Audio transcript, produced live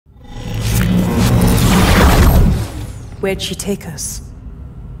Where'd she take us?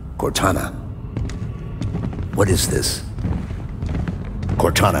 Cortana. What is this?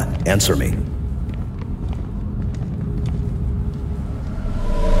 Cortana, answer me.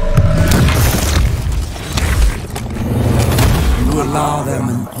 You allow them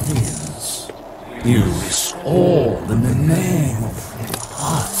an audience. You risk all in the name of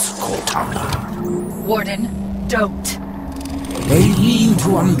us, Cortana. Warden, don't. They mean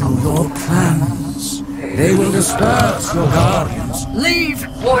to undo your plans. They will disperse your guardians. Leave,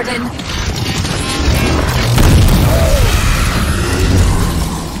 Warden!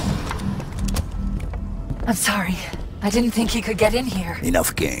 I'm sorry. I didn't think he could get in here.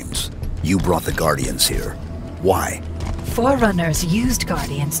 Enough games. You brought the Guardians here. Why? Forerunners used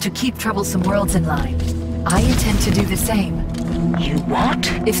Guardians to keep troublesome worlds in line. I intend to do the same. You what?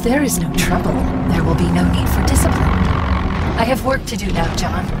 If there is no trouble, there will be no need for discipline. I have work to do now,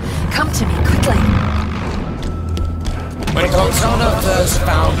 John. Come to me, quickly. When Cortana first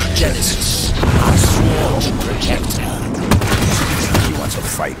found Genesis, I swore to protect her. He wants a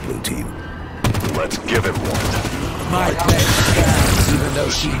fight, Blue Team. Let's give him one. My pledge stands, even though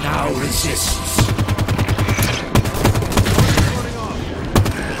she now resists.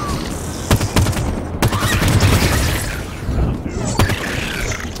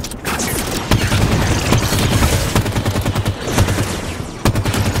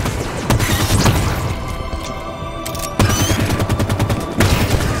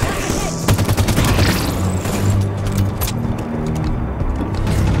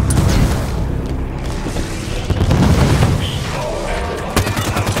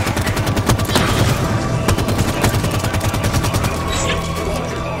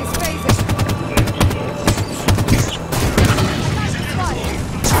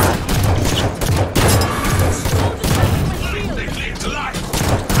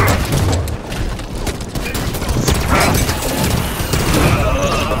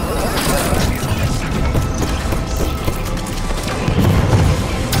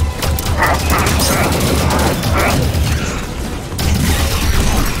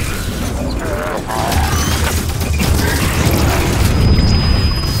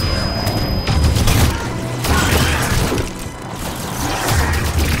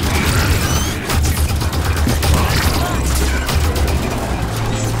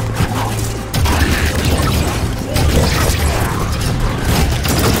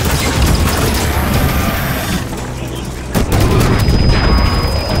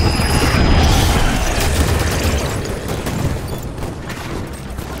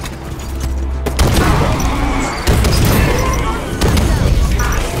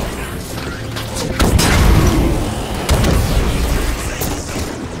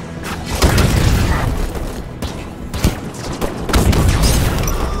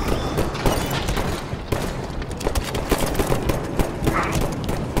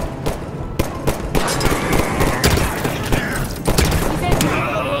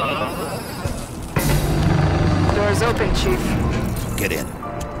 Open, Chief. Get in.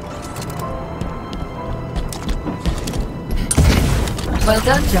 Well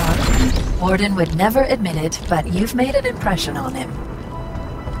done, John. Warden would never admit it, but you've made an impression on him.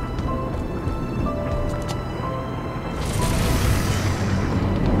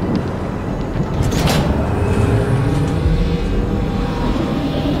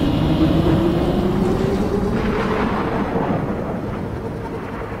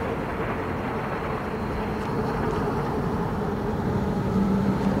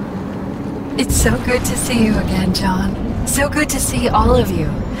 It's so good to see you again, John. So good to see all of you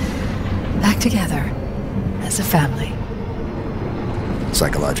back together as a family.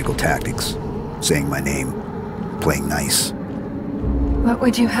 Psychological tactics. Saying my name. Playing nice. What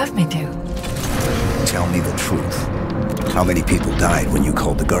would you have me do? Tell me the truth. How many people died when you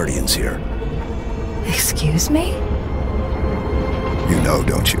called the Guardians here? Excuse me? You know,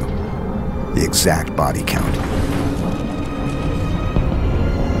 don't you? The exact body count.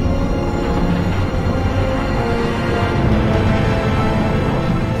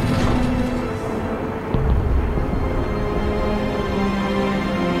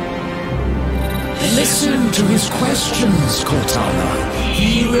 Listen to his questions, Cortana.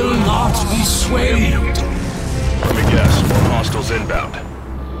 He will not be swayed. Let me guess, more hostiles inbound.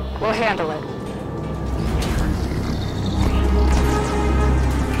 We'll handle it.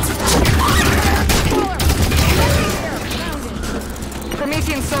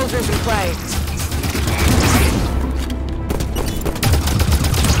 Promethean soldiers in play.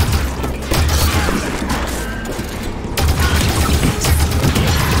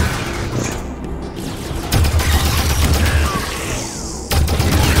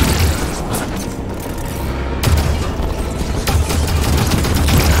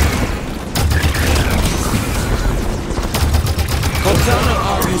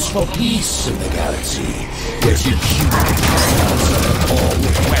 calls for peace in the galaxy, yet you humans are all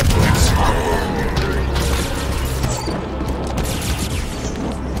with weapons.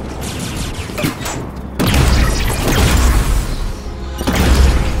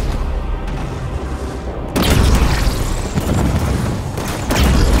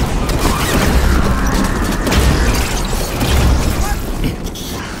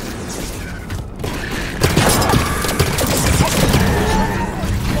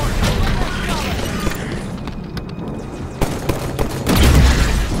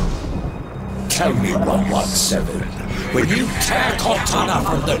 Tell me, 117, when you tear Cortana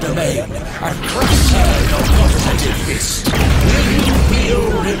from the domain and crush her in your cooperative fist, will you feel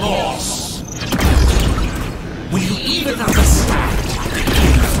remorse? Will you even understand the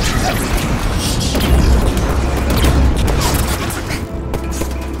gift of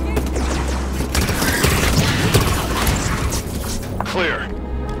it? Clear.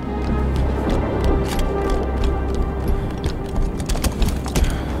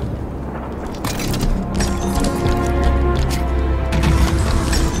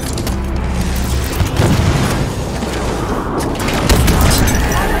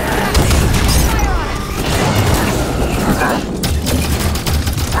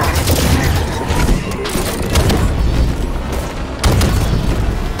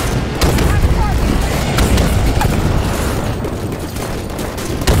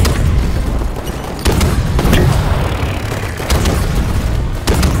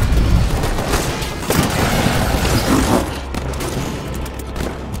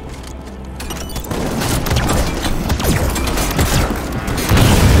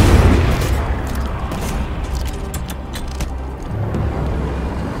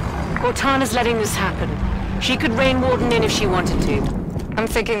 Cortana's letting this happen. She could rein Warden in if she wanted to. I'm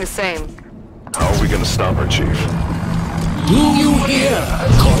thinking the same. How are we gonna stop her, Chief? Do you hear,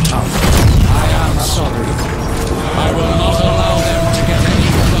 Cortana? I am sorry. I will not allow them to get any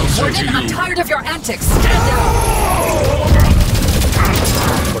closer to you. I'm tired of your antics. Stand down!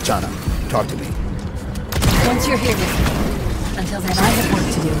 Cortana, talk to me. Once you're here with me. Until then, I have work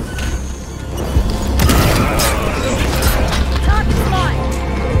to do.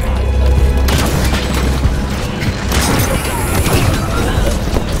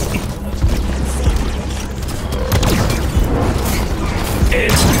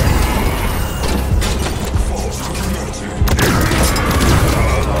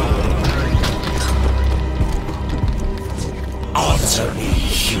 Answer me,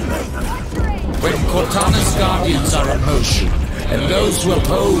 human. When Cortana's guardians are in motion, and those who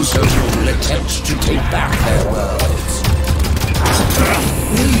oppose her will attempt to take back their worlds,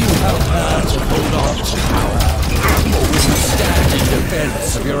 will you help her to hold on to power, or will you stand in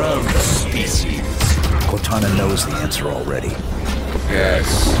defense of your own species? Cortana knows the answer already. Yes,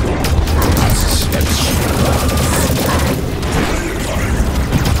 I suspect she does.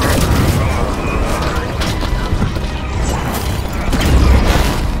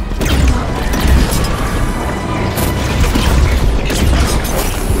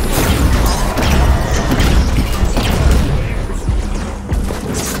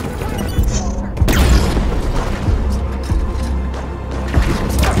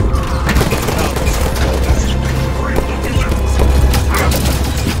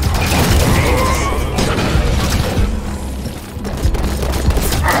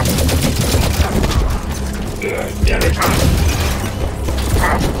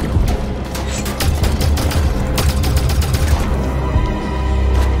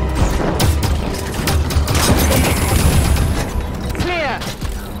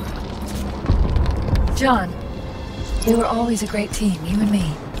 John, we were always a great team, you and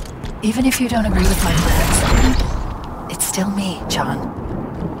me. Even if you don't agree with my plans, it's still me, John.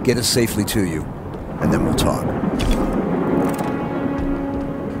 Get us safely to you, and then we'll talk.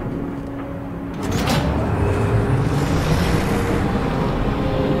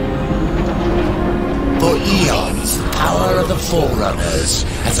 For eons, the power of the Forerunners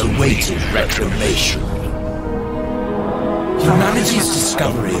has awaited reclamation. Humanity's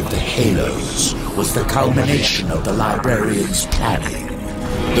discovery of the Halos was the culmination of the Librarian's planning.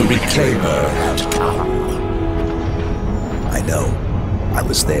 The Reclaimer had come. I know. I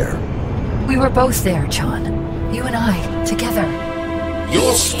was there. We were both there, John. You and I, together.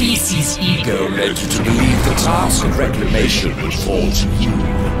 Your species' ego led you to believe the task of reclamation would fall to you.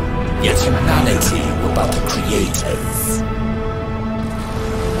 Yet humanity were but the creators.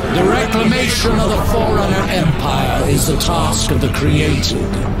 The reclamation of the Forerunner Empire is the task of the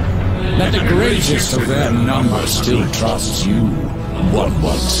created. That the greatest of their number still trusts you,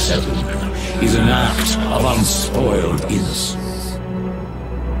 117, is an act of unspoiled innocence.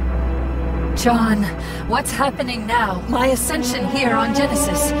 John, what's happening now? My ascension here on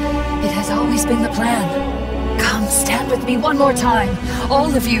Genesis. It has always been the plan. Come, stand with me one more time.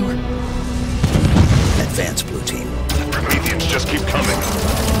 All of you. Advance, Blue Team. Prometheans just keep coming.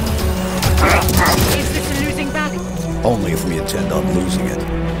 Is this a losing battle? Only if we intend on losing it.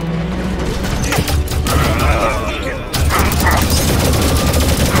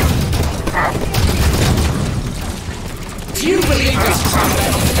 Do you believe this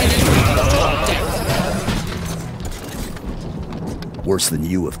combat is anything but death? Worse than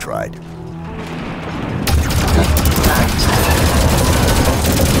you have tried.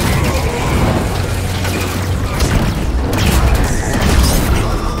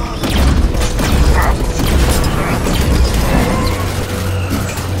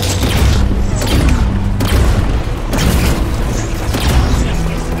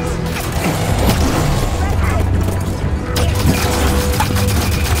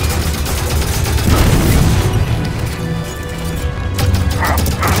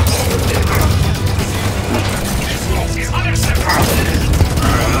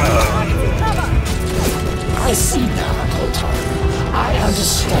 I see now, Kotar. I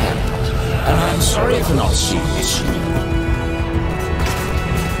understand. And I'm sorry for not seeing this sooner.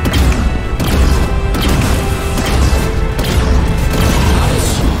 I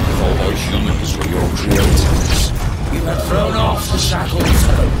assume all those humans were your creators. You had thrown off the shackles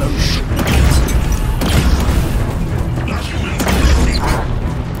of emotion.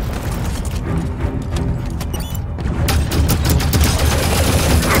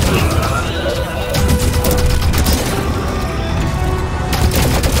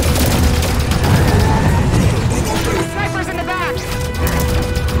 Snipers in the back!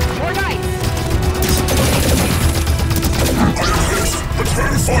 More knights!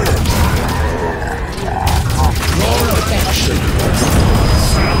 Your affection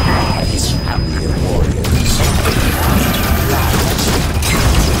is family of warriors.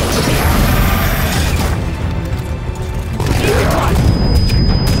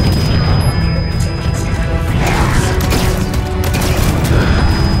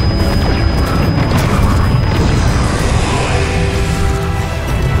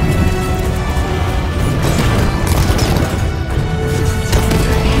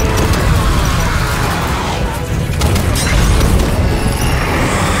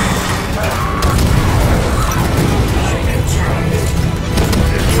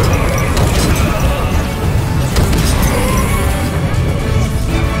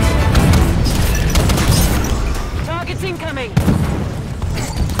 Targets incoming!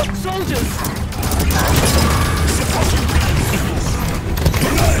 Soldiers!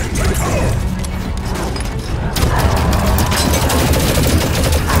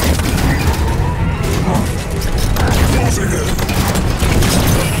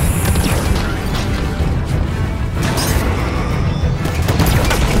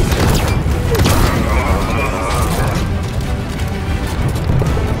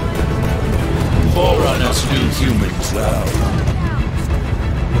 Forerunners knew humans well.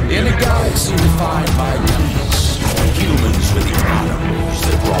 In a galaxy defined by peace, humans were the animals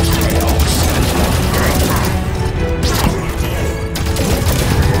that brought chaos.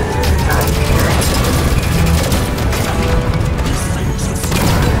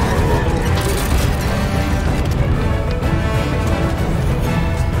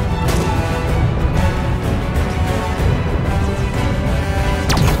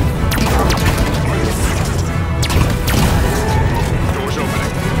 Doors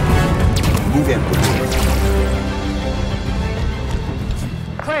opening. Move in, Blue Team.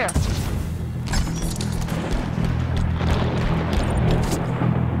 Clear!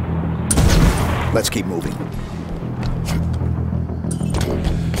 Let's keep moving.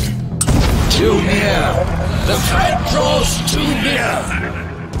 Too near! The threat draws too near!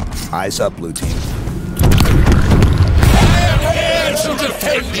 Eyes up, Blue Team. I am here to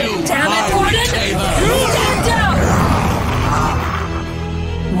defend you! Damn it, Warden! Stand down!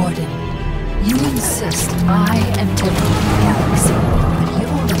 Warden, you insist I enter the galaxy, but you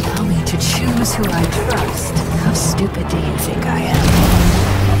won't allow me to choose who I trust. How stupid do you think I am?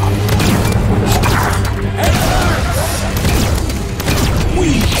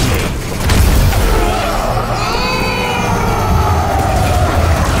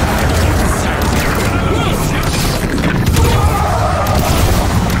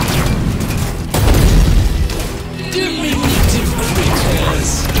 Diminutive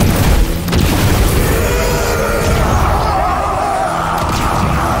creatures!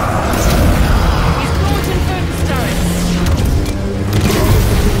 He's launching focus turrets!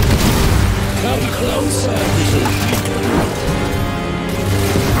 Come closer,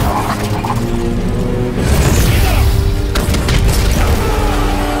 little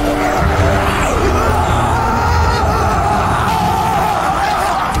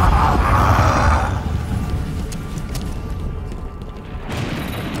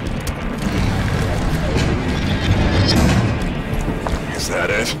that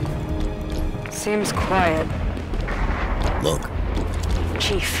it? Seems quiet. Look,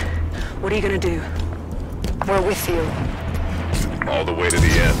 Chief, what are you gonna do? We're with you. All the way to the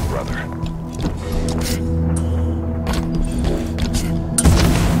end, brother.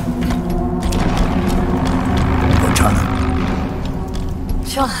 Cortana.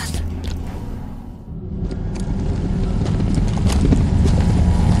 John.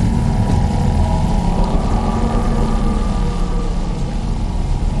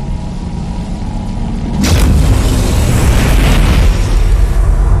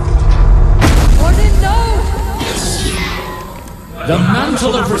 The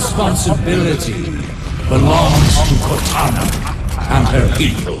mantle of responsibility belongs to Cortana and her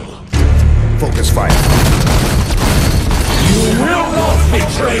people. Focus fire. You will not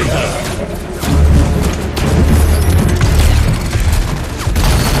betray her!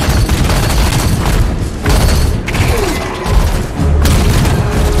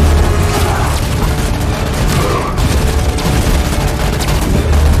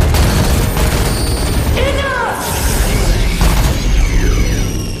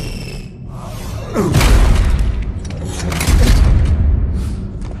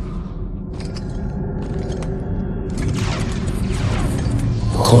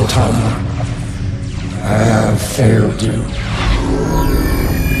 Cortana, I have failed you.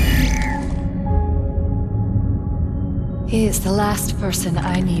 He is the last person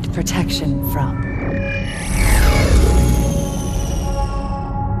I need protection from.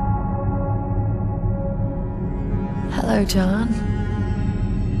 Hello, John.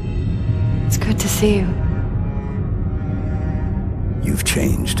 It's good to see you. You've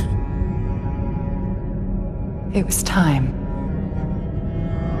changed. It was time.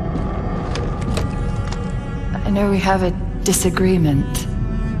 I know we have a disagreement,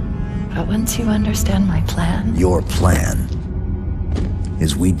 but once you understand my plan... Your plan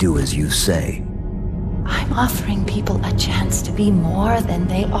is we do as you say. I'm offering people a chance to be more than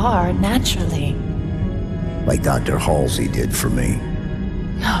they are naturally. Like Dr. Halsey did for me.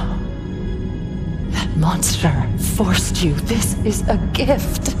 No. That monster forced you. This is a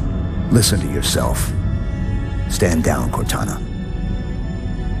gift. Listen to yourself. Stand down, Cortana.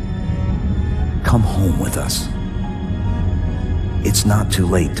 Come home with us. It's not too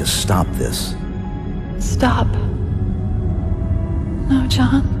late to stop this. Stop. No,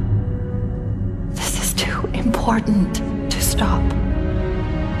 John. This is too important to stop.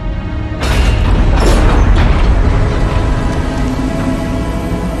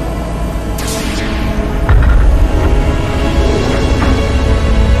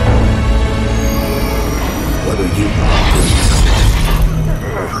 What are you?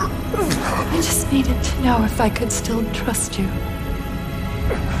 I just needed to know if I could still trust you.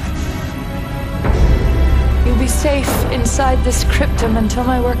 You'll be safe inside this cryptum until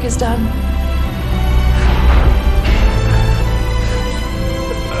my work is done.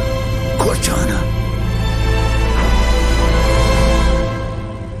 Cortana.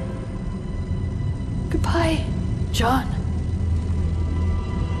 Goodbye, John.